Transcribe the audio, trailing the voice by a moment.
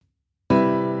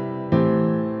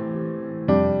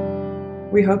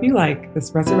We hope you like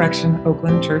this Resurrection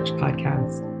Oakland Church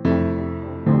podcast.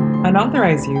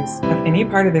 Unauthorized use of any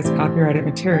part of this copyrighted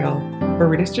material for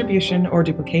redistribution or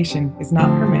duplication is not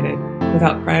permitted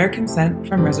without prior consent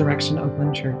from Resurrection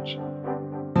Oakland Church.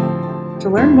 To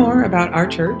learn more about our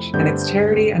church and its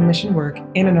charity and mission work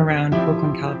in and around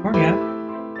Oakland,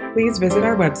 California, please visit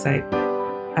our website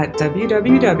at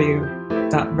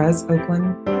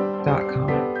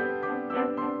www.resoakland.com.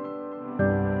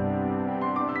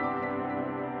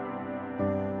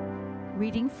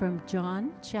 Reading from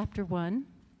John chapter 1,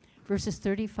 verses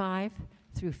 35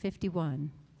 through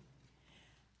 51.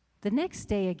 The next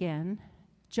day again,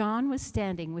 John was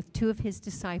standing with two of his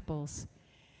disciples,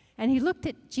 and he looked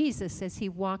at Jesus as he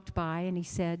walked by, and he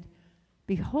said,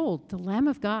 "Behold, the Lamb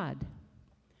of God."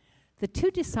 The two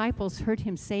disciples heard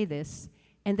him say this,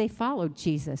 and they followed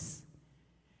Jesus.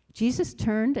 Jesus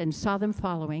turned and saw them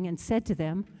following and said to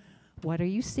them, "What are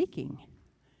you seeking?"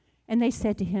 And they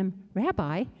said to him,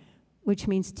 "Rabbi," which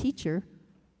means teacher,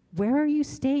 "where are you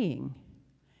staying?"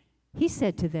 He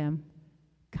said to them,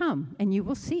 "Come, and you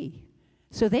will see."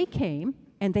 So they came,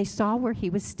 and they saw where he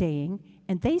was staying,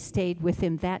 and they stayed with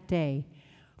him that day,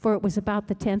 for it was about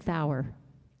the 10th hour.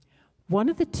 One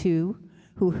of the two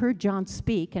who heard John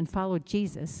speak and followed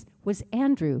Jesus was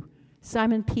Andrew,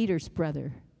 Simon Peter's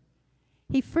brother.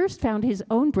 He first found his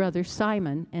own brother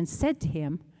Simon and said to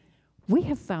him, "We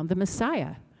have found the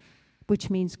Messiah,"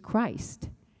 which means Christ.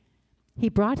 He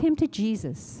brought him to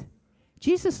Jesus.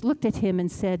 Jesus looked at him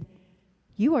and said,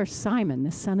 "You are Simon,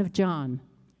 the son of John.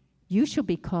 You shall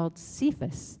be called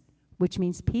Cephas," which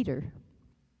means Peter.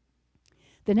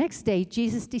 The next day,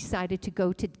 Jesus decided to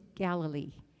go to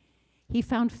Galilee. He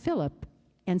found Philip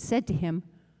and said to him,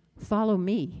 "Follow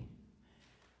me."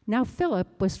 Now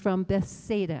Philip was from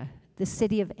Bethsaida, the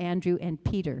city of Andrew and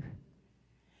Peter.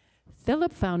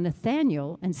 Philip found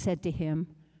Nathanael and said to him,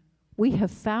 "We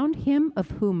have found him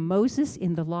of whom Moses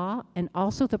in the law and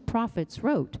also the prophets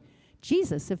wrote,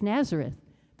 Jesus of Nazareth,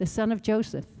 the son of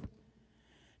Joseph."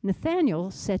 Nathanael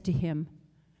said to him,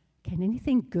 "Can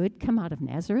anything good come out of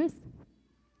Nazareth?"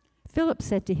 Philip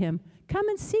said to him, "Come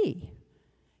and see."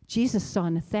 Jesus saw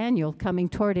Nathanael coming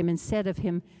toward him and said of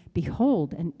him,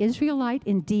 "Behold, an Israelite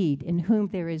indeed, in whom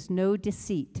there is no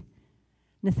deceit."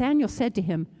 Nathanael said to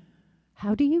him,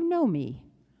 "How do you know me?"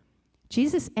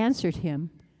 Jesus answered him,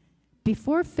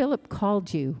 "Before Philip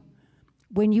called you,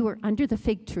 when you were under the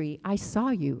fig tree, I saw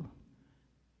you."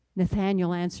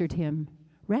 Nathanael answered him,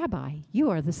 "Rabbi,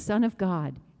 you are the Son of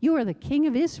God. You are the King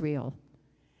of Israel."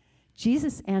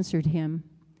 Jesus answered him,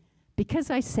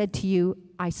 "Because I said to you,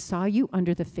 I saw you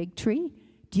under the fig tree,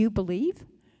 do you believe?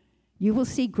 You will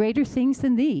see greater things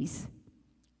than these."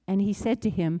 And he said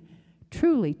to him,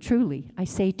 "Truly, truly, I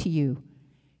say to you,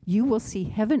 you will see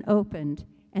heaven opened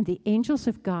and the angels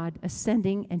of God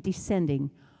ascending and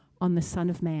descending on the Son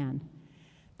of Man."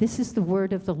 This is the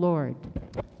word of the Lord.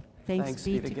 Thanks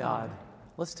be to God.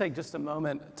 Let's take just a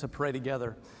moment to pray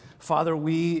together. Father,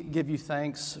 we give you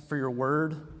thanks for your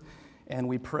word, and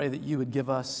we pray that you would give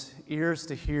us ears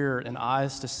to hear and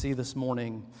eyes to see this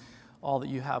morning all that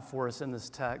you have for us in this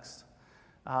text.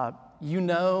 You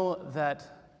know that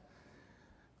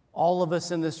all of us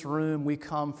in this room, we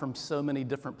come from so many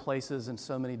different places and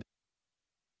so many.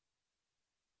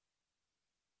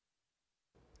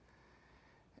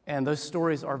 And those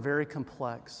stories are very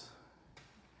complex.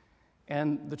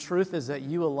 And the truth is that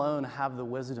you alone have the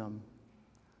wisdom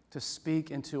to speak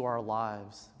into our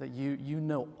lives, that you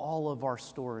know all of our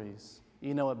stories.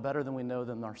 You know it better than we know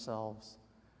them ourselves.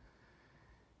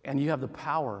 And you have the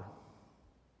power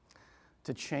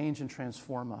to change and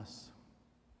transform us.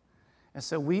 And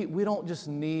so we don't just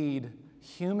need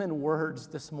human words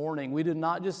this morning. We do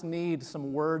not just need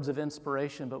some words of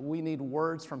inspiration, but we need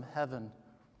words from heaven.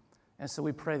 And so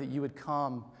we pray that you would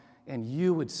come and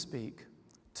you would speak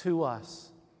to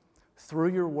us through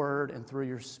your word and through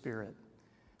your spirit.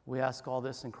 We ask all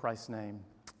this in Christ's name.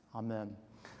 Amen.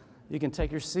 You can take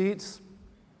your seats.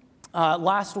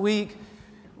 Last week,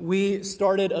 we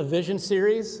started a vision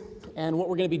series. And what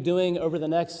we're going to be doing over the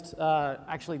next,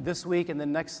 actually this week and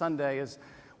then next Sunday, is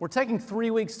we're taking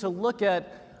 3 weeks to look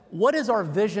at what is our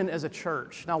vision as a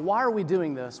church. Now, why are we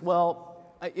doing this?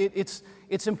 Well,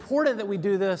 it's important that we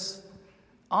do this,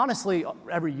 honestly,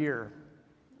 every year,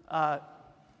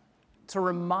 to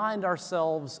remind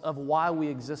ourselves of why we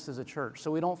exist as a church,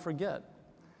 so we don't forget.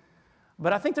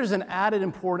 But I think there's an added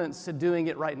importance to doing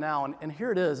it right now, and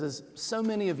here it is so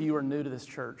many of you are new to this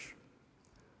church.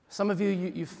 Some of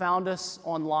you found us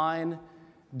online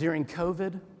during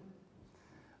COVID.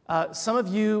 Some of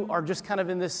you are just kind of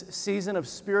in this season of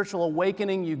spiritual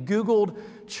awakening. You Googled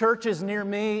churches near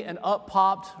me and up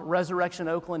popped Resurrection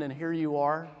Oakland, and here you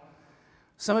are.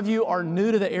 Some of you are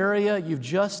new to the area. You've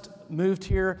just moved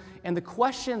here. And the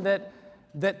question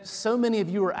that so many of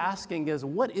you are asking is,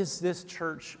 what is this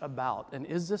church about? And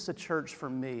is this a church for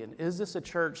me? And is this a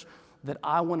church that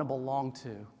I want to belong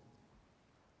to?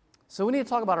 So we need to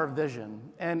talk about our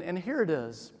vision. And here it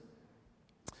is.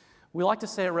 We like to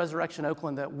say at Resurrection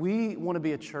Oakland that we want to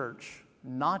be a church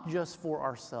not just for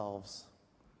ourselves,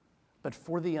 but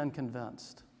for the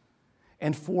unconvinced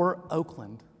and for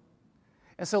Oakland.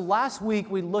 And so last week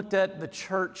we looked at the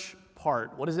church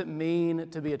part. What does it mean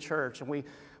to be a church? And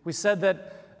we said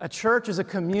that a church is a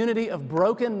community of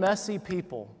broken, messy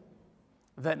people,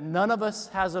 that none of us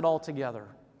has it all together,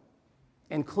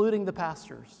 including the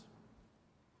pastors.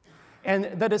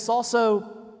 And that it's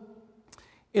also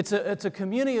It's a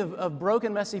community of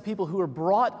broken, messy people who are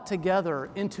brought together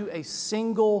into a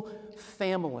single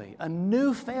family, a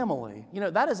new family. You know,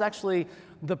 that is actually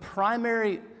the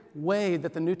primary way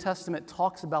that the New Testament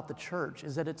talks about the church,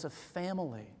 is that it's a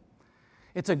family.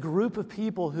 It's a group of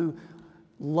people who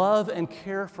love and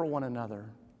care for one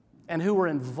another and who are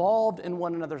involved in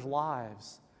one another's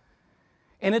lives.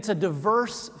 And it's a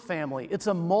diverse family. It's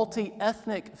a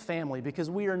multi-ethnic family because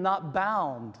we are not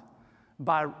bound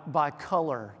by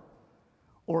color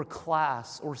or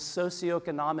class or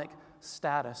socioeconomic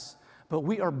status, but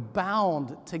we are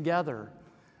bound together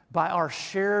by our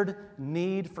shared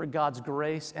need for God's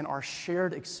grace and our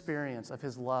shared experience of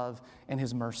His love and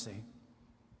His mercy.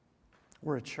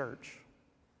 We're a church.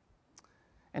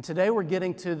 And today we're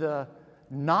getting to the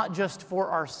not just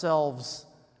for ourselves,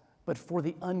 but for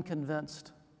the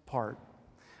unconvinced part.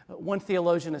 One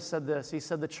theologian has said this. He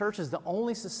said, the church is the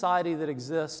only society that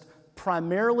exists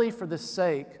primarily for the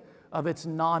sake of its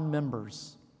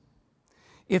non-members.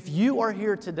 If you are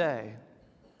here today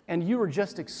and you are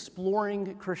just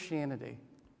exploring Christianity,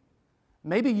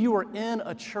 maybe you are in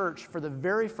a church for the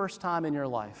very first time in your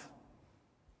life,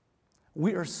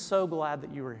 we are so glad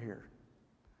that you are here.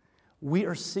 We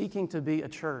are seeking to be a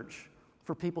church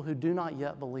for people who do not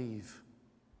yet believe,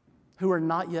 who are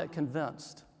not yet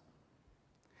convinced.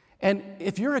 And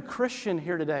if you're a Christian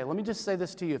here today, let me just say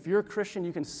this to you. If you're a Christian,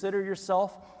 you consider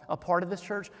yourself a part of this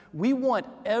church. We want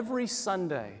every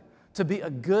Sunday to be a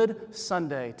good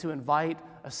Sunday to invite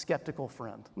a skeptical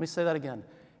friend. Let me say that again.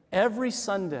 Every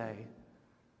Sunday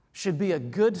should be a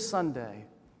good Sunday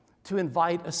to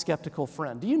invite a skeptical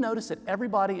friend. Do you notice that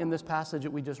everybody in this passage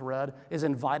that we just read is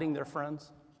inviting their friends?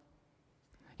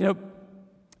 You know,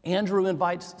 Andrew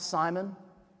invites Simon.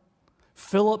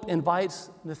 Philip invites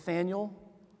Nathaniel.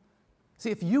 See,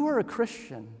 if you are a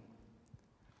Christian,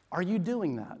 are you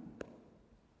doing that?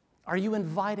 Are you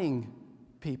inviting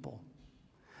people?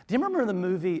 Do you remember the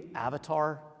movie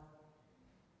Avatar?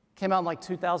 Came out in like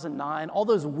 2009. All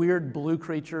those weird blue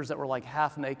creatures that were like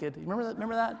half naked. You remember that?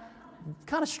 Remember that?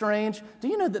 Kind of strange. Do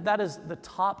you know that that is the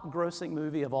top grossing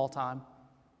movie of all time?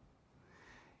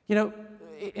 You know,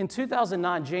 in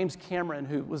 2009, James Cameron,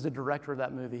 who was the director of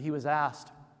that movie, he was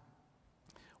asked,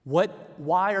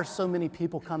 why are so many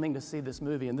people coming to see this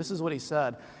movie? And this is what he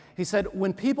said. He said,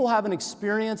 when people have an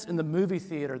experience in the movie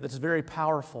theater that's very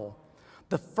powerful,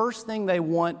 the first thing they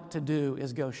want to do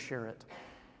is go share it.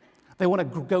 They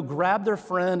want to go grab their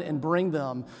friend and bring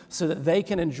them so that they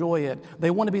can enjoy it.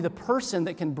 They want to be the person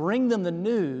that can bring them the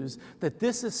news that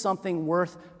this is something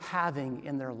worth having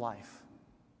in their life.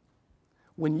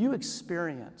 When you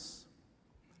experience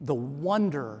the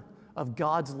wonder of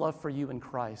God's love for you in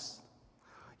Christ,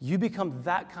 you become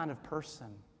that kind of person,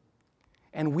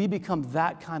 and we become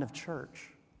that kind of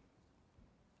church.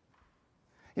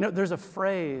 You know, there's a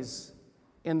phrase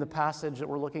in the passage that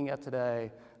we're looking at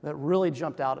today that really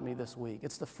jumped out at me this week.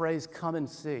 It's the phrase, come and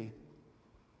see.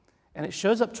 And it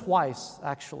shows up twice,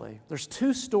 actually. There's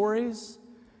two stories,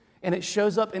 and it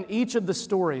shows up in each of the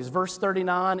stories, verse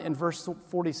 39 and verse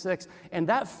 46. And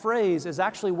that phrase is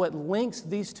actually what links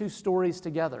these two stories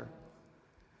together.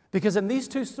 Because in these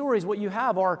two stories, what you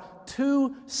have are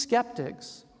two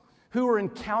skeptics who are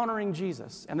encountering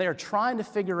Jesus, and they are trying to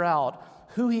figure out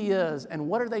who He is. And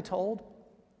what are they told?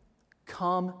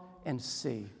 Come and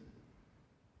see.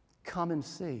 Come and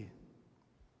see.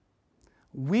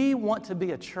 We want to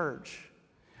be a church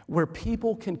where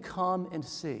people can come and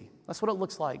see. That's what it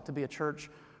looks like to be a church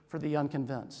for the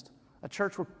unconvinced. A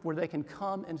church where they can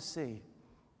come and see.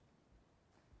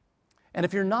 And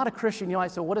if you're not a Christian, you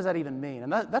might say, what does that even mean?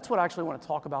 And that's what I actually want to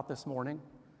talk about this morning,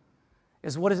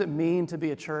 is what does it mean to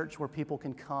be a church where people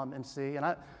can come and see? And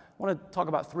I want to talk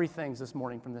about three things this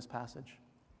morning from this passage.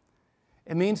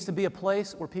 It means to be a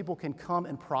place where people can come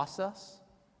and process.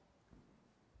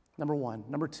 number one.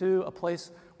 Number two, a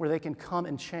place where they can come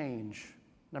and change,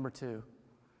 number two.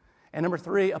 And number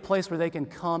three, a place where they can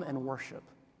come and worship.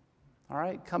 All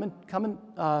right? Come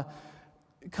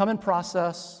and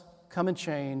process, come and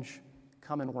change,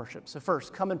 come and worship. So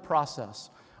first, come and process.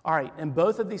 All right, in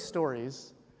both of these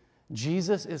stories,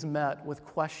 Jesus is met with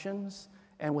questions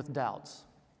and with doubts.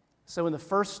 So in the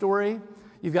first story,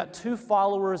 you've got two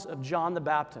followers of John the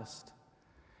Baptist,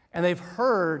 and they've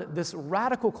heard this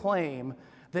radical claim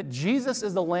that Jesus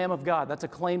is the Lamb of God. That's a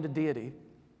claim to deity.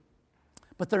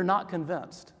 But they're not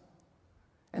convinced.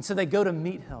 And so they go to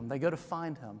meet him. They go to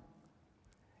find him.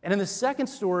 And in the second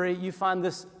story, you find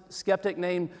this skeptic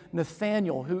named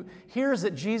Nathanael who hears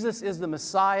that Jesus is the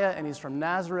Messiah and he's from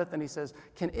Nazareth, and he says,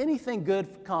 can anything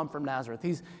good come from Nazareth?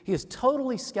 He is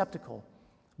totally skeptical.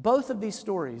 Both of these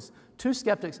stories, two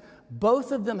skeptics,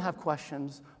 both of them have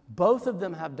questions, both of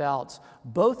them have doubts,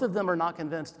 both of them are not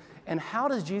convinced. And how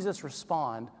does Jesus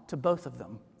respond to both of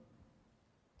them?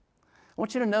 I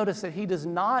want you to notice that he does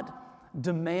not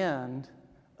demand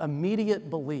immediate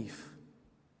belief.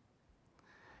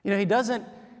 You know,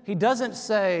 he doesn't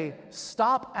say,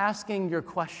 stop asking your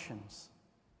questions.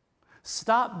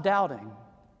 Stop doubting.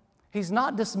 He's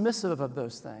not dismissive of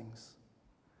those things.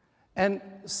 And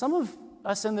some of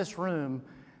us in this room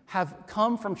have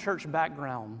come from church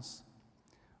backgrounds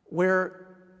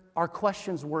where our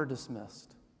questions were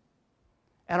dismissed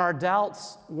and our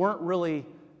doubts weren't really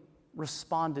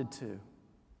responded to.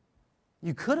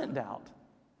 You couldn't doubt.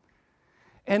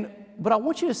 But I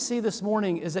want you to see this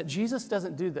morning is that Jesus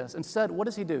doesn't do this. Instead, what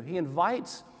does he do? He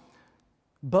invites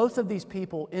both of these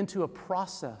people into a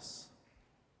process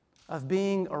of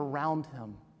being around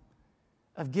him,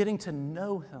 of getting to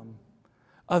know him,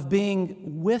 of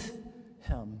being with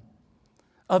him,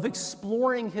 of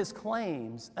exploring his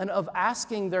claims, and of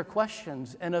asking their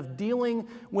questions, and of dealing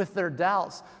with their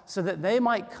doubts so that they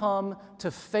might come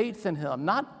to faith in him,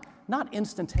 not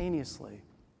instantaneously,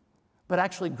 but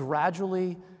actually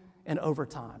gradually and over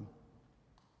time.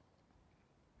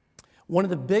 One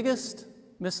of the biggest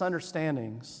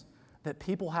misunderstandings that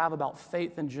people have about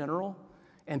faith in general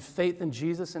and faith in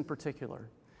Jesus in particular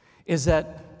is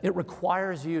that it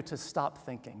requires you to stop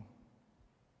thinking.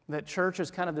 That church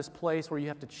is kind of this place where you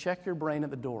have to check your brain at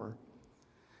the door.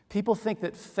 People think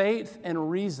that faith and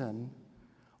reason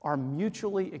are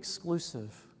mutually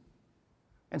exclusive.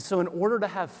 And so in order to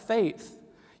have faith,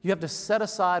 you have to set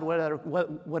aside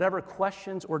whatever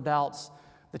questions or doubts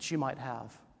that you might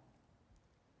have.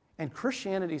 And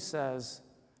Christianity says,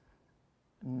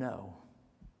 no.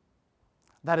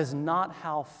 That is not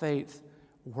how faith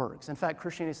works. In fact,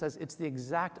 Christianity says it's the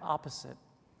exact opposite.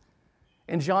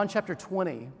 In John chapter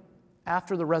 20,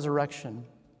 after the resurrection,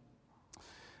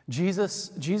 Jesus'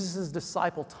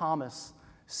 disciple Thomas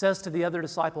says to the other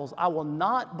disciples, I will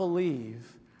not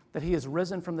believe that he is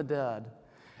risen from the dead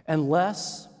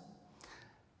unless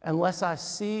I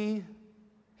see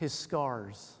his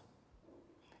scars,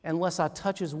 unless I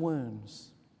touch his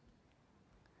wounds.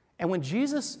 And when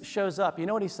Jesus shows up, you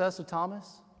know what he says to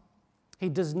Thomas? He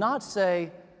does not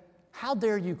say, how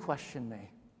dare you question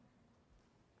me?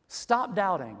 Stop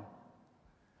doubting.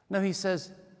 No, he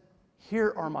says,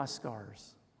 here are my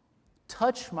scars.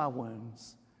 Touch my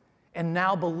wounds, and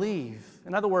now believe.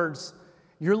 In other words,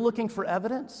 you're looking for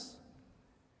evidence?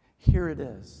 Here it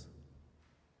is.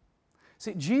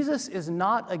 See, Jesus is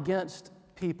not against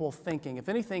people thinking. If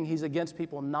anything, he's against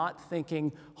people not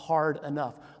thinking hard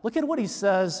enough. Look at what he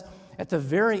says at the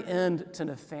very end to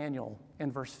Nathanael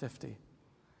in verse 50.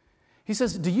 He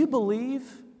says, do you believe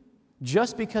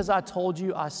just because I told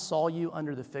you I saw you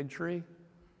under the fig tree?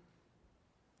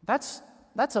 That's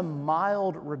a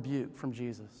mild rebuke from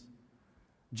Jesus.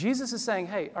 Jesus is saying,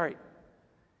 hey, all right,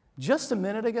 just a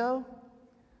minute ago,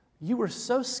 you were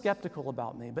so skeptical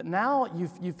about me, but now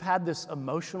you've had this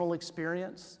emotional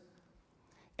experience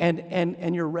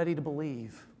and you're ready to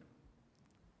believe.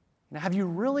 Now, have you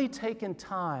really taken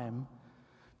time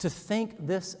to think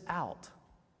this out?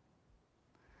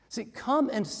 See, come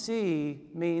and see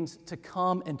means to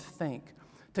come and think,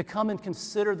 to come and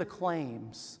consider the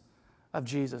claims of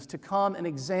Jesus, to come and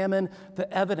examine the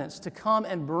evidence, to come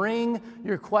and bring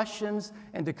your questions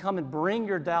and to come and bring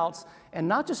your doubts, and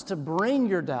not just to bring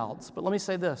your doubts, but let me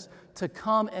say this, to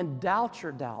come and doubt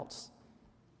your doubts.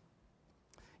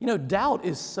 You know, doubt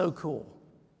is so cool.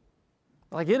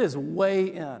 Like, it is way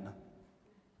in.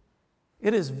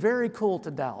 It is very cool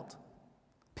to doubt.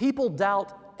 People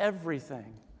doubt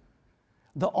everything.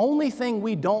 The only thing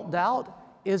we don't doubt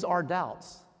is our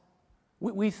doubts.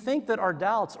 We think that our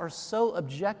doubts are so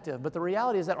objective, but the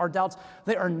reality is that our doubts,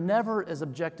 they are never as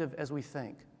objective as we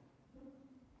think.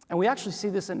 And we actually see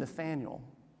this in Nathanael.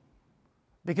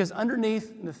 Because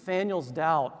underneath Nathanael's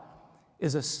doubt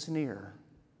is a sneer.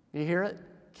 You hear it?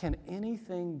 Can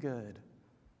anything good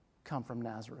come from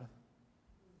Nazareth?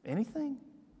 Anything?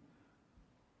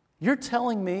 You're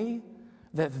telling me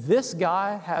that this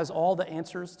guy has all the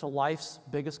answers to life's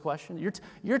biggest question?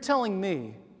 You're telling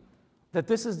me that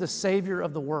this is the Savior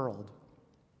of the world.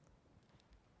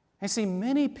 And see,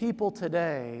 many people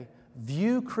today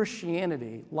view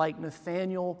Christianity like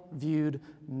Nathanael viewed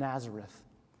Nazareth.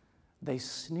 They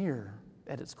sneer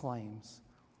at its claims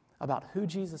about who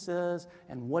Jesus is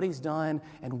and what he's done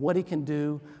and what he can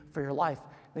do for your life.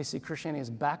 They see Christianity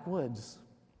as backwoods,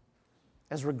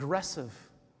 as regressive,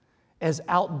 as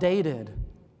outdated,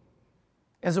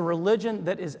 as a religion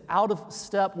that is out of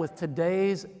step with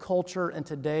today's culture and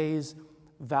today's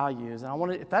values.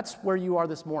 And if that's where you are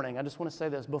this morning, I just want to say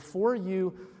this. Before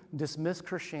you dismiss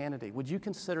Christianity, would you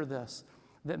consider this,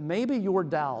 that maybe your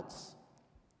doubts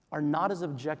are not as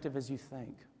objective as you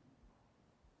think?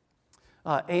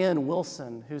 A.N.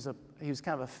 Wilson, he was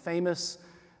kind of a famous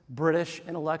British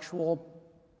intellectual.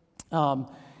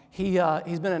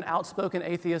 He's been an outspoken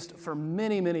atheist for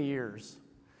many, many years.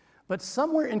 But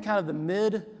somewhere in kind of the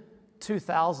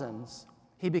mid-2000s,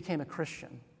 he became a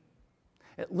Christian.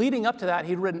 Leading up to that,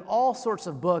 he'd written all sorts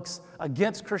of books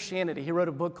against Christianity. He wrote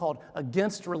a book called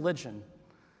Against Religion.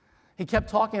 He kept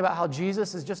talking about how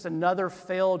Jesus is just another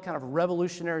failed kind of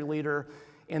revolutionary leader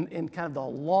in kind of the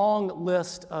long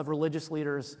list of religious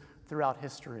leaders throughout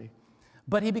history.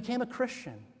 But he became a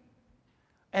Christian.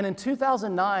 And in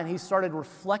 2009, he started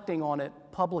reflecting on it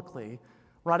publicly,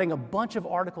 writing a bunch of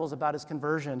articles about his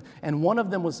conversion. And one of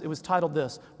them was titled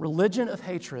this, Religion of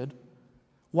Hatred,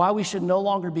 Why We Should No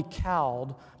Longer Be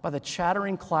Cowed by the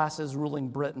Chattering Classes Ruling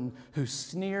Britain Who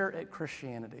Sneer at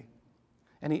Christianity.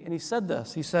 And he said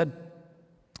this, he said,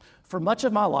 for much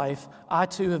of my life, I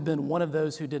too have been one of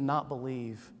those who did not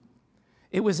believe.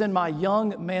 It was in my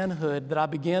young manhood that I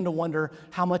began to wonder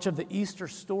how much of the Easter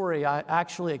story I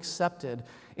actually accepted,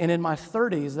 and in my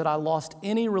 30s that I lost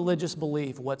any religious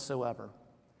belief whatsoever.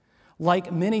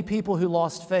 Like many people who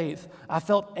lost faith, I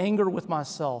felt anger with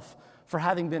myself for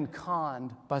having been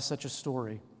conned by such a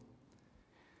story.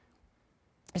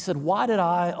 He said, why did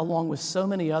I, along with so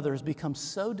many others, become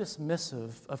so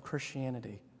dismissive of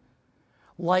Christianity?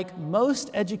 Like most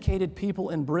educated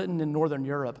people in Britain and Northern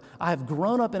Europe, I have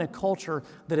grown up in a culture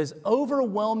that is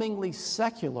overwhelmingly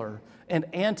secular and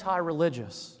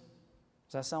anti-religious.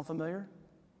 Does that sound familiar?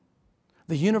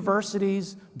 The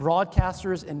universities,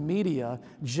 broadcasters, and media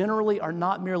generally are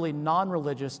not merely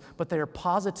non-religious, but they are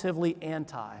positively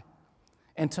anti.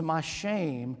 And to my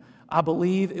shame, I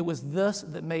believe it was this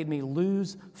that made me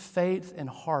lose faith and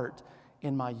heart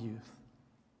in my youth.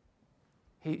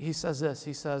 He says this,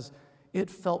 he says, it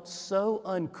felt so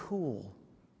uncool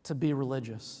to be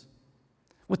religious.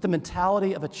 With the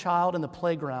mentality of a child in the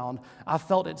playground, I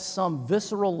felt at some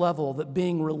visceral level that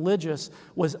being religious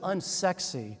was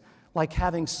unsexy, like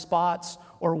having spots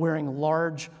or wearing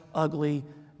large, ugly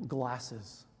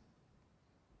glasses.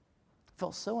 It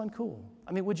felt so uncool.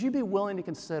 I mean, would you be willing to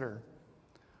consider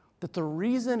that the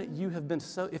reason you have been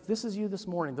so, if this is you this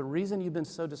morning, the reason you've been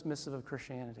so dismissive of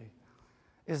Christianity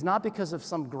is not because of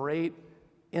some great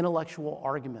intellectual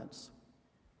arguments,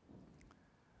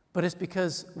 but it's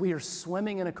because we are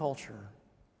swimming in a culture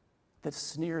that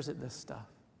sneers at this stuff.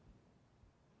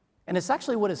 And it's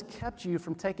actually what has kept you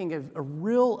from taking a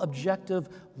real objective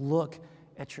look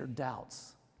at your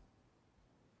doubts.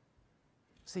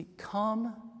 See,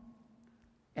 come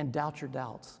and doubt your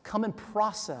doubts. Come and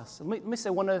process. And let me say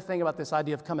one other thing about this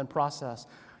idea of come and process.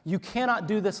 You cannot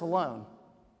do this alone.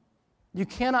 You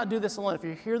cannot do this alone. If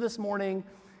you're here this morning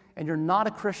and you're not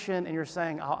a Christian and you're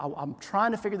saying, I'm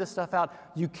trying to figure this stuff out,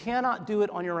 you cannot do it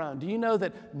on your own. Do you know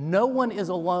that no one is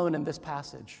alone in this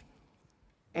passage?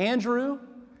 Andrew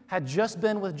had just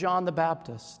been with John the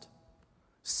Baptist.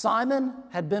 Simon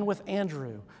had been with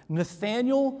Andrew.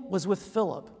 Nathanael was with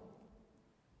Philip.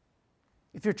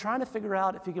 If you're trying to figure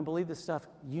out if you can believe this stuff,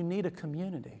 you need a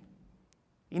community.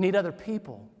 You need other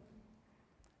people.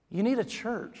 You need a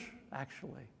church,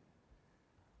 actually,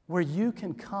 where you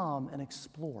can come and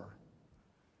explore,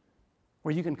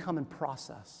 where you can come and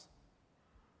process.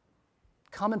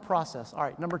 Come and process. All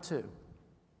right, number 2,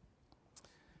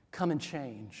 come and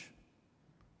change.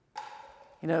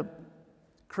 You know,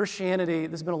 Christianity,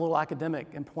 this has been a little academic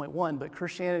in point 1, but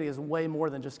Christianity is way more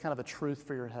than just kind of a truth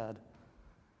for your head.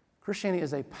 Christianity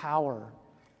is a power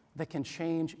that can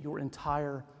change your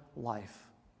entire life.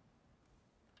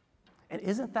 And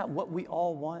isn't that what we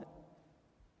all want?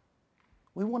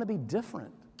 We want to be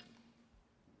different.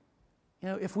 You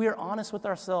know, if we are honest with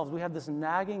ourselves, we have this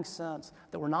nagging sense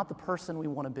that we're not the person we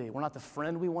want to be. We're not the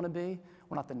friend we want to be.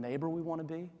 We're not the neighbor we want to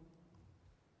be.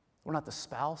 We're not the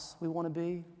spouse we want to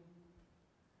be.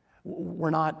 We're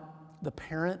not the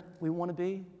parent we want to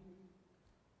be.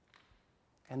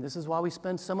 And this is why we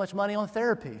spend so much money on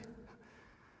therapy,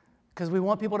 because we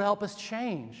want people to help us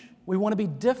change. We want to be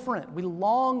different. We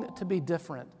long to be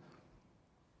different.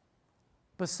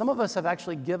 But some of us have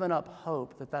actually given up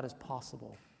hope that that is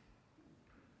possible.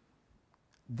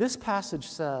 This passage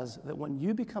says that when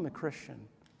you become a Christian,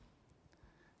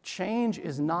 change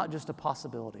is not just a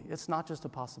possibility. It's not just a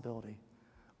possibility,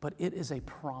 but it is a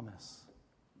promise.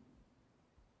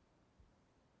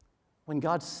 When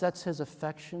God sets his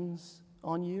affections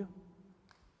on you,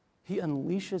 he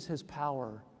unleashes his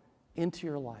power into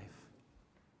your life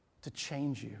to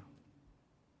change you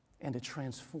and to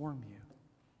transform you.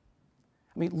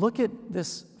 I mean, look at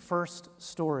this first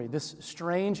story, this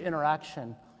strange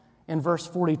interaction in verse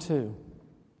 42,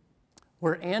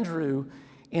 where Andrew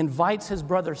invites his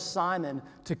brother Simon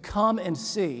to come and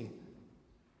see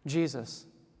Jesus.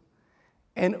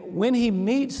 And when he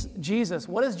meets Jesus,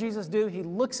 what does Jesus do? He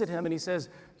looks at him and he says,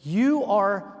 "You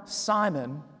are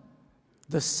Simon,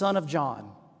 the son of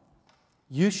John.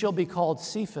 You shall be called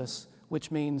Cephas,"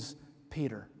 which means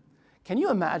Peter. Can you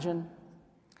imagine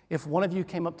if one of you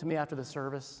came up to me after the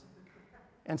service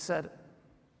and said,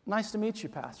 "Nice to meet you,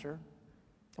 Pastor.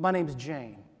 My name's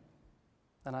Jane."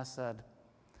 And I said,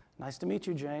 "Nice to meet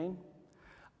you, Jane.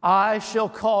 I shall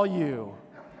call you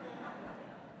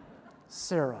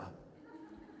Sarah."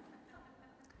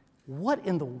 What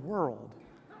in the world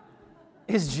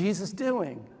is Jesus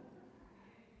doing?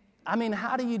 I mean,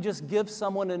 how do you just give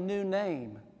someone a new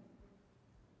name?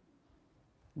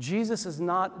 Jesus is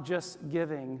not just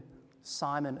giving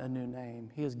Simon a new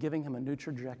name. He is giving him a new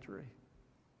trajectory.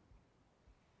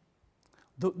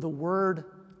 The word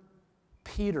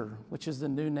Peter, which is the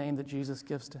new name that Jesus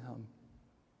gives to him,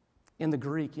 in the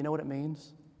Greek, you know what it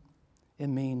means? It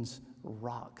means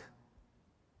rock.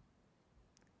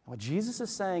 What Jesus is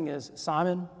saying is,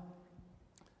 Simon,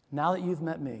 now that you've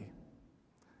met me,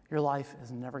 your life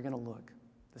is never going to look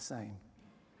the same.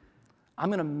 I'm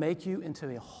going to make you into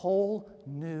a whole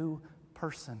new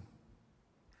person.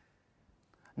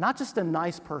 Not just a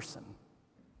nice person.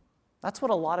 That's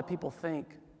what a lot of people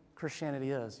think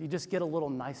Christianity is. You just get a little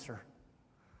nicer.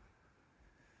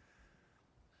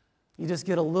 You just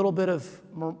get a little bit of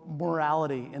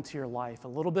morality into your life, a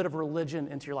little bit of religion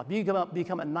into your life. You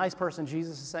become a nice person.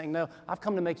 Jesus is saying, no, I've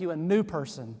come to make you a new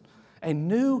person, a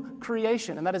new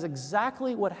creation. And that is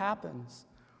exactly what happens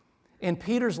in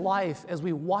Peter's life as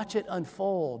we watch it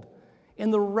unfold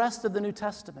in the rest of the New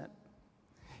Testament.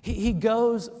 He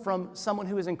goes from someone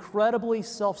who is incredibly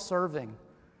self-serving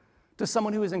to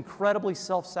someone who is incredibly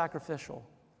self-sacrificial.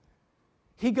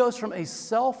 He goes from a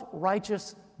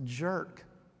self-righteous jerk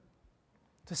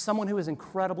to someone who is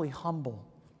incredibly humble.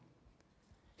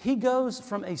 He goes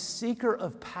from a seeker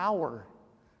of power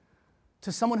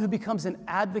to someone who becomes an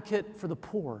advocate for the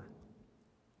poor.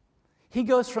 He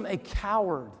goes from a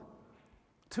coward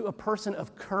to a person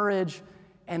of courage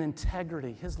and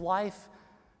integrity. His life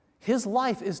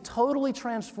is totally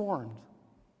transformed.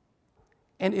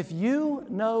 And if you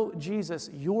know Jesus,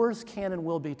 yours can and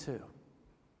will be too.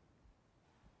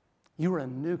 You are a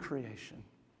new creation.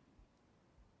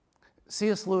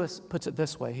 C.S. Lewis puts it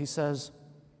this way. He says,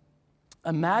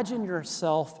 imagine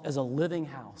yourself as a living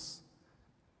house,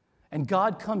 and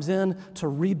God comes in to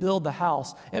rebuild the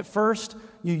house. At first,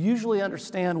 you usually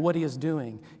understand what he is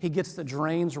doing. He gets the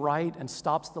drains right and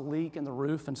stops the leak in the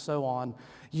roof and so on.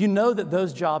 You know that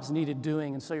those jobs needed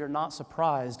doing, and so you're not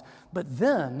surprised. But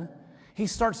then he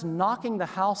starts knocking the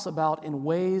house about in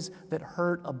ways that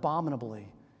hurt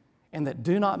abominably and that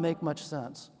do not make much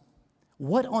sense.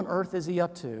 What on earth is he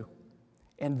up to?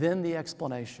 And then the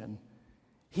explanation.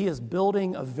 He is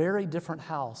building a very different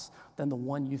house than the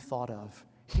one you thought of.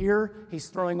 Here, he's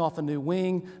throwing off a new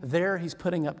wing. There, he's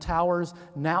putting up towers.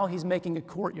 Now he's making a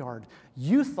courtyard.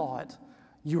 You thought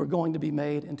you were going to be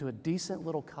made into a decent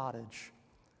little cottage,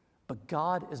 but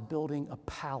God is building a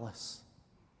palace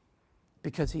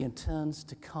because he intends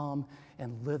to come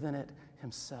and live in it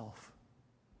himself.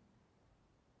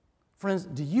 Friends,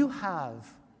 do you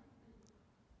have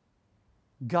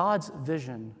God's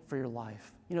vision for your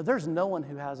life? You know, there's no one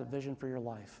who has a vision for your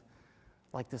life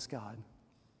like this God,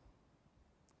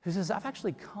 who says, I've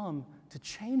actually come to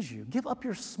change you. Give up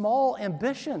your small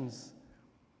ambitions.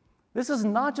 This is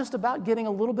not just about getting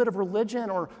a little bit of religion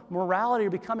or morality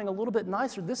or becoming a little bit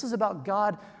nicer. This is about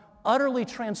God utterly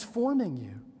transforming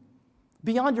you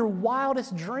beyond your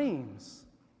wildest dreams.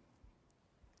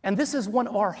 And this is one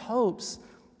of our hopes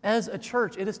as a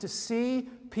church. It is to see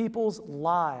people's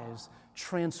lives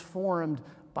transformed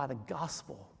by the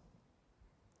gospel.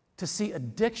 to see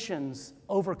addictions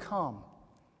overcome,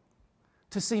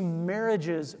 to see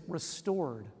marriages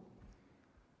restored,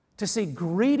 to see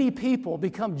greedy people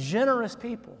become generous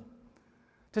people,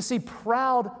 to see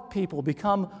proud people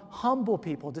become humble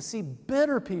people, to see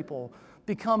bitter people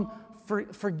become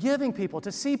forgiving people,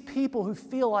 to see people who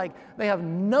feel like they have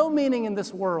no meaning in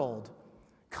this world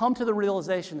come to the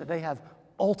realization that they have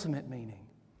ultimate meaning.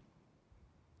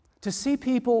 To see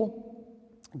people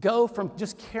go from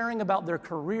just caring about their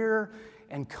career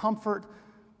and comfort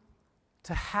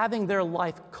to having their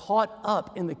life caught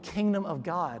up in the kingdom of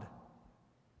God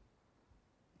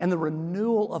and the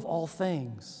renewal of all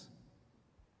things.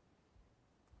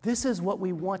 This is what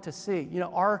we want to see. You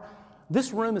know,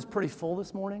 this room is pretty full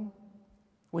this morning,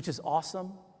 which is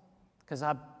awesome, because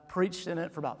I preached in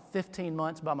it for about 15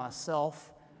 months by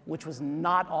myself, which was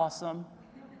not awesome.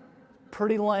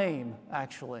 Pretty lame,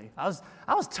 actually. I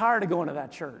was tired of going to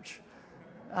that church.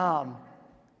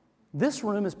 This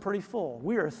room is pretty full.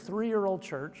 We are a 3-year-old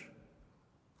church.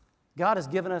 God has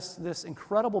given us this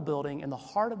incredible building in the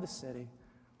heart of the city.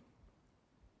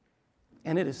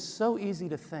 And it is so easy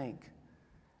to think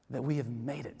that we have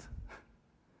made it,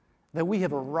 that we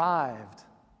have arrived.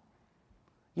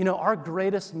 You know, our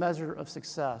greatest measure of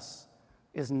success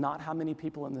is not how many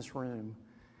people in this room.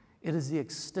 It is the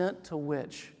extent to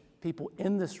which people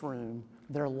in this room,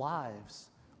 their lives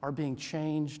are being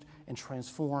changed and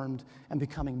transformed and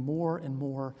becoming more and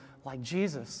more like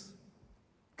Jesus.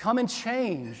 Come and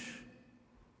change.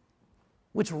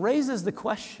 Which raises the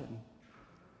question,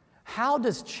 how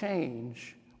does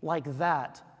change like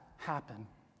that happen?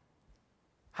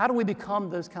 How do we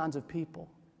become those kinds of people?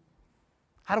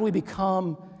 How do we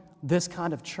become this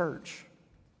kind of church?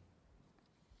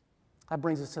 That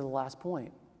brings us to the last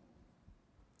point.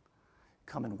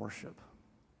 Come and worship.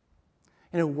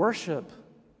 You know, worship,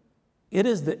 it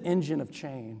is the engine of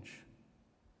change.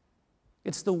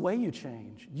 It's the way you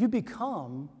change. You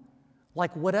become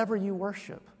like whatever you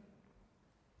worship.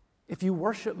 If you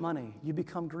worship money, you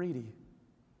become greedy.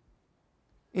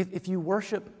 If you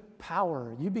worship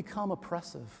power, you become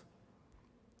oppressive.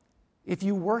 If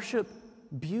you worship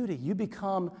beauty, you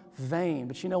become vain.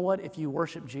 But you know what? If you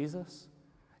worship Jesus,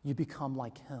 you become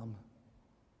like him.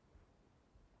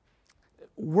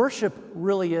 Worship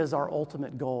really is our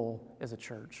ultimate goal as a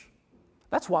church.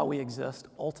 That's why we exist,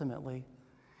 ultimately.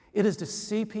 It is to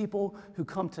see people who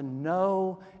come to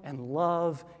know and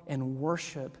love and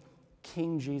worship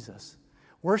King Jesus.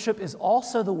 Worship is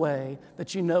also the way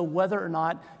that you know whether or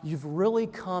not you've really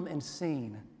come and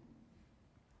seen.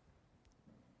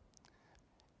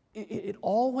 It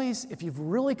always, if you've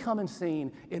really come and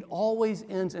seen, it always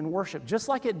ends in worship, just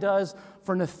like it does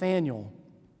for Nathanael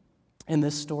in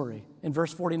this story. In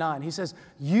verse 49, he says,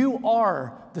 "You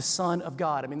are the Son of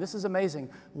God." I mean, this is amazing.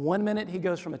 1 minute he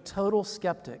goes from a total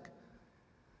skeptic,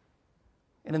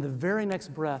 and in the very next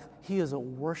breath, he is a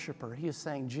worshiper. He is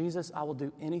saying, "Jesus, I will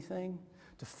do anything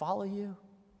to follow you,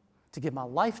 to give my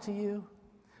life to you,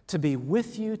 to be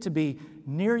with you, to be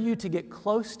near you, to get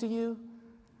close to you."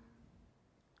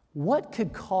 What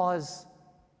could cause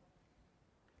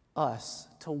us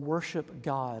to worship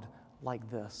God like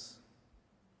this?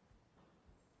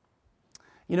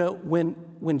 You know,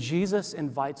 when Jesus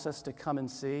invites us to come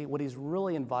and see, what he's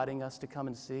really inviting us to come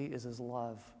and see is his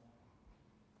love.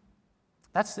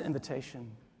 That's the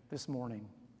invitation this morning.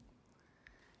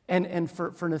 And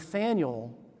for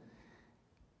Nathanael,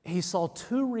 he saw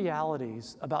two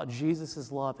realities about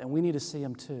Jesus' love, and we need to see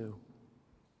them too.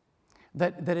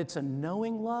 That it's a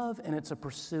knowing love and it's a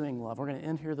pursuing love. We're going to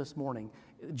end here this morning.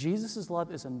 Jesus'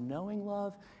 love is a knowing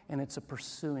love and it's a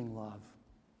pursuing love.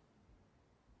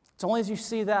 It's only as you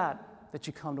see that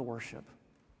you come to worship.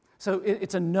 So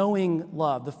it's a knowing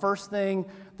love. The first thing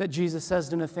that Jesus says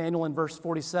to Nathanael in verse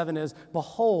 47 is,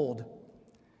 "Behold,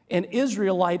 an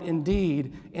Israelite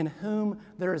indeed, in whom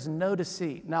there is no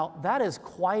deceit." Now, that is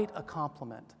quite a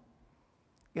compliment.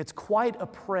 It's quite a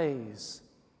praise.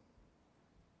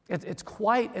 It's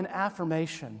quite an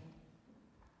affirmation.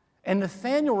 And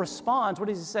Nathanael responds, what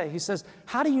does he say? He says,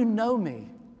 "How do you know me?"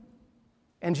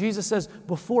 And Jesus says,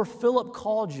 "Before Philip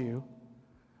called you,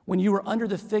 when you were under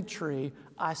the fig tree,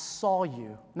 I saw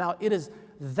you." Now, it is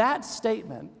that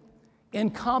statement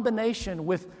in combination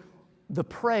with the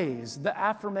praise, the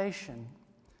affirmation,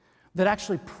 that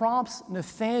actually prompts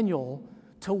Nathanael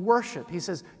to worship. He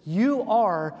says, "You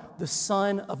are the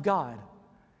Son of God."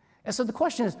 And so the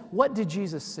question is, what did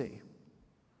Jesus see?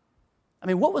 I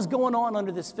mean, what was going on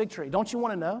under this fig tree? Don't you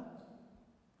want to know?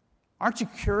 Aren't you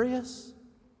curious?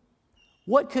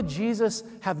 What could Jesus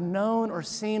have known or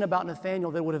seen about Nathanael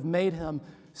that would have made him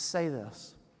say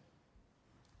this?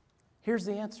 Here's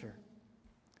the answer.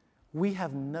 We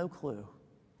have no clue.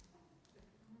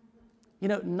 You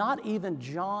know, not even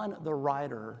John the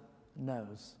writer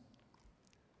knows.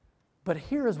 But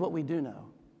here is what we do know.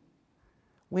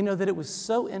 We know that it was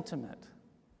so intimate.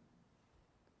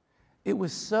 It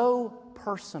was so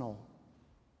personal.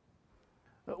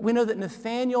 We know that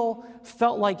Nathanael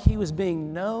felt like he was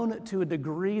being known to a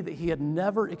degree that he had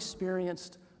never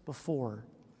experienced before.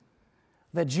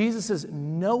 That Jesus'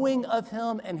 knowing of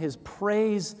him and his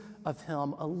praise of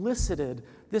him elicited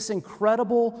this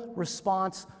incredible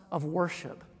response of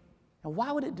worship. And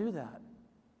why would it do that?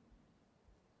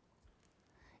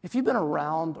 If you've been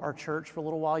around our church for a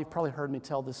little while, you've probably heard me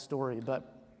tell this story,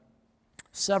 but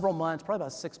several months, probably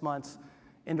about 6 months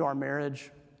into our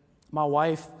marriage, my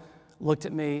wife looked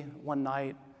at me one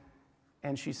night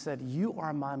and she said, "You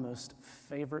are my most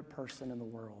favorite person in the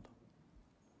world."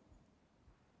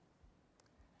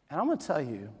 And I'm going to tell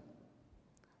you,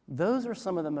 those are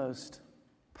some of the most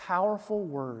powerful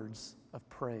words of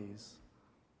praise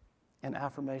and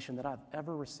affirmation that I've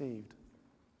ever received.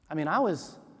 I mean, I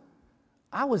was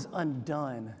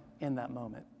undone in that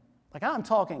moment. Like, I'm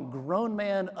talking grown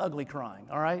man ugly crying,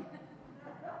 all right?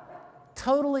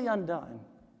 Totally undone.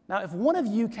 Now, if one of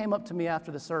you came up to me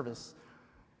after the service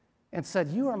and said,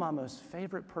 "You are my most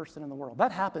favorite person in the world,"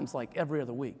 that happens like every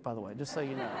other week, by the way, just so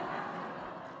you know.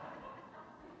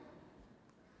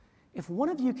 If one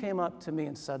of you came up to me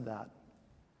and said that,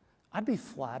 I'd be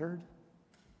flattered,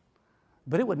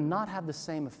 but it would not have the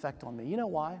same effect on me. You know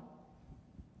why?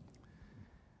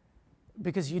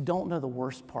 Because you don't know the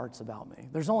worst parts about me.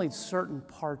 There's only certain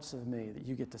parts of me that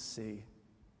you get to see.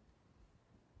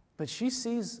 But she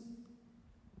sees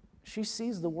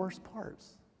the worst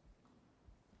parts.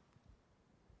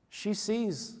 She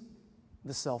sees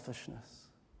the selfishness.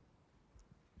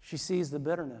 She sees the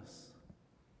bitterness.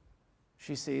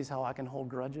 She sees how I can hold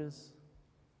grudges.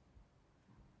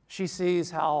 She sees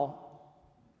how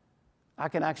I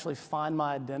can actually find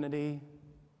my identity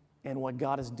in what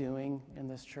God is doing in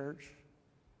this church.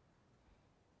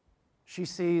 She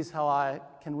sees how I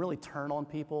can really turn on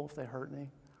people if they hurt me.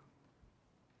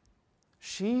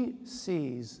 She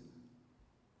sees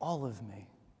all of me.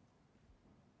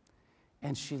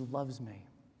 And she loves me.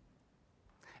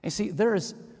 And see, there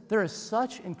is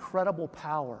such incredible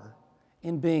power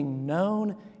in being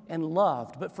known and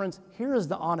loved. But friends, here is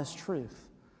the honest truth.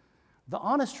 The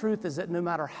honest truth is that no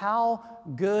matter how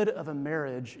good of a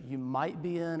marriage you might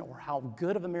be in or how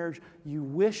good of a marriage you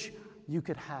wish you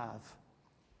could have,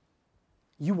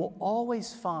 you will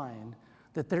always find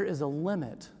that there is a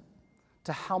limit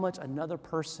to how much another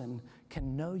person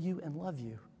can know you and love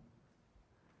you.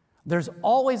 There's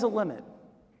always a limit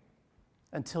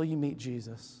until you meet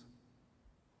Jesus.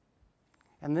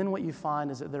 And then what you find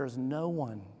is that there is no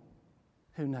one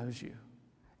who knows you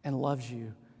and loves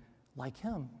you like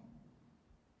him.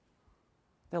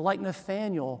 That like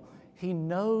Nathanael, he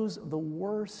knows the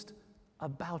worst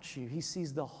about you. He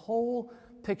sees the whole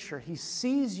picture. He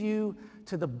sees you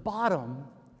to the bottom,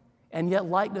 and yet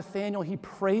like Nathanael, he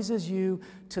praises you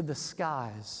to the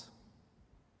skies.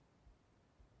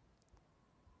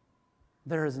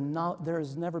 There has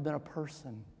never been a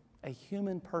person, a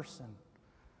human person,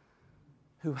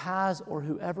 who has or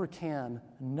who ever can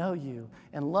know you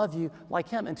and love you like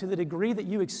him. And to the degree that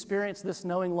you experience this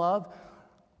knowing love,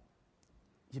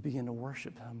 you begin to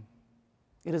worship him.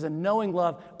 It is a knowing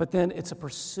love, but then it's a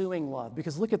pursuing love.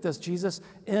 Because look at this. Jesus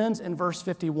ends in verse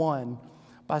 51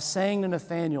 by saying to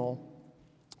Nathanael,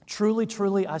 "Truly,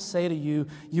 truly, I say to you,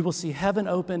 you will see heaven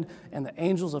opened and the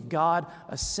angels of God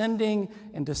ascending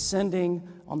and descending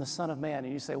on the Son of Man."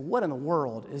 And you say, what in the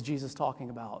world is Jesus talking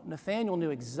about? Nathanael knew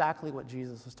exactly what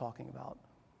Jesus was talking about.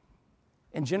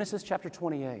 In Genesis chapter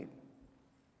 28,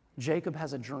 Jacob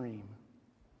has a dream.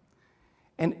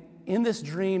 And in this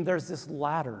dream, there's this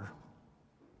ladder.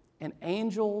 And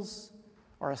angels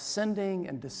are ascending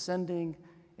and descending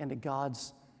into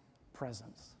God's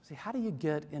presence. See, how do you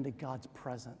get into God's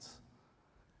presence?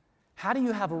 How do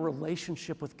you have a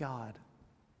relationship with God?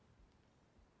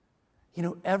 You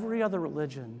know, every other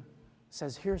religion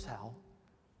says, here's how.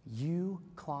 You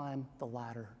climb the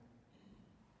ladder.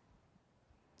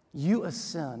 You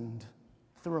ascend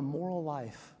through a moral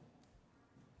life.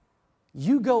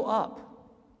 You go up.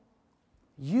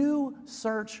 You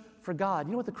search for God.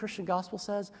 You know what the Christian gospel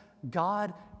says?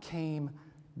 God came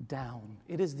down.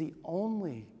 It is the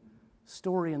only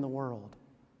story in the world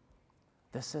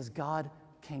that says God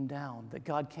came down, that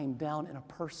God came down in a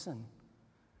person.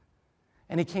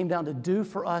 And he came down to do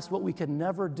for us what we could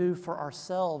never do for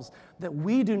ourselves, that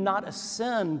we do not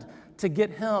ascend to get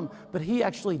him, but he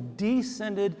actually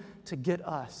descended to get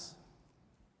us.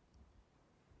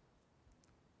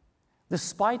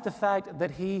 Despite the fact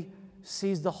that he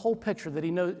sees the whole picture, that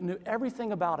he knew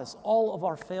everything about us, all of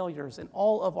our failures and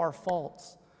all of our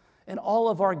faults and all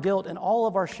of our guilt and all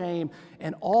of our shame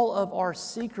and all of our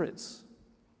secrets,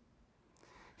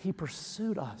 he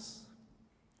pursued us,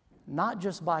 not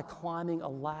just by climbing a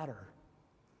ladder,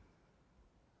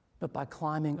 but by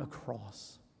climbing a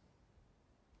cross.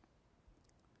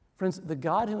 Friends, the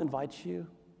God who invites you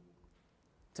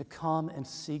to come and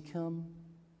seek him,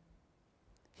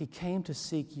 he came to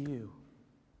seek you.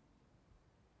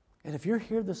 And if you're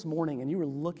here this morning and you were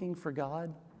looking for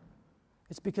God,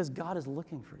 it's because God is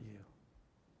looking for you.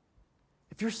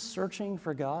 If you're searching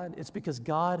for God, it's because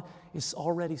God is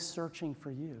already searching for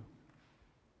you.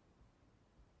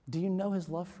 Do you know his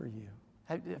love for you?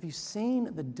 Have you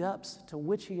seen the depths to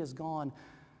which he has gone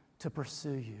to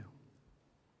pursue you?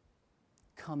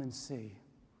 Come and see.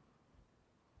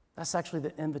 That's actually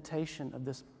the invitation of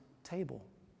this table.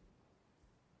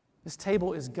 This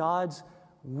table is God's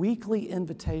weekly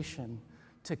invitation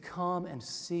to come and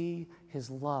see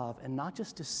his love, and not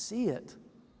just to see it,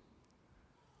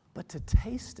 but to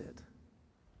taste it,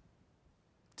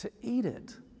 to eat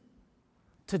it,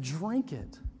 to drink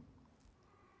it.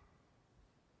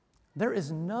 There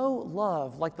is no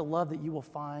love like the love that you will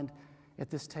find at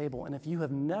this table, and if you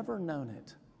have never known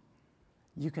it,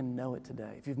 you can know it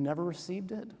today. If you've never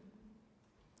received it,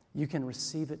 you can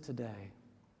receive it today.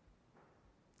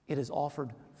 It is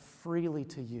offered freely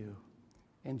to you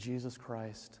in Jesus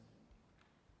Christ.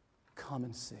 Come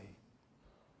and see.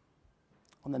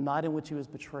 On the night in which he was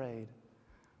betrayed,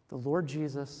 the Lord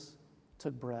Jesus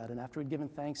took bread, and after he'd given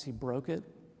thanks, he broke it.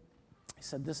 He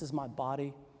said, "This is my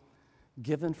body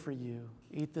given for you.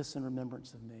 Eat this in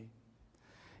remembrance of me."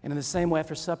 And in the same way,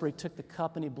 after supper, he took the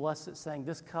cup and he blessed it, saying,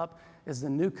 "This cup is the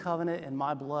new covenant in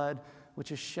my blood,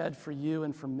 which is shed for you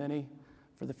and for many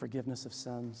for the forgiveness of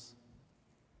sins."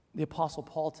 The Apostle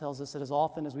Paul tells us that as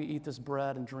often as we eat this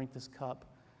bread and drink this cup,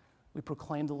 we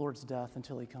proclaim the Lord's death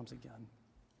until he comes again.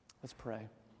 Let's pray.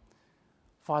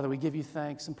 Father, we give you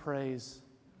thanks and praise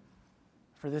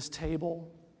for this table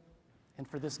and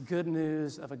for this good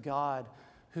news of a God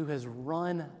who has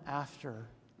run after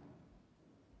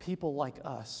people like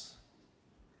us,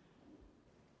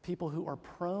 people who are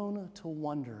prone to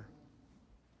wonder.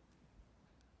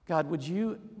 God, would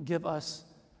you give us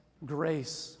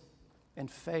grace and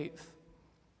faith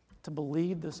to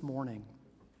believe this morning,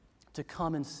 to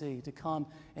come and see, to come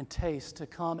and taste, to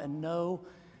come and know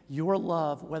your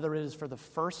love, whether it is for the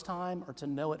first time or to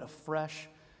know it afresh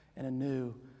and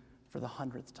anew for the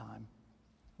 100th time.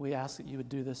 We ask that you would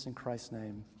do this in Christ's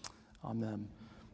name. Amen.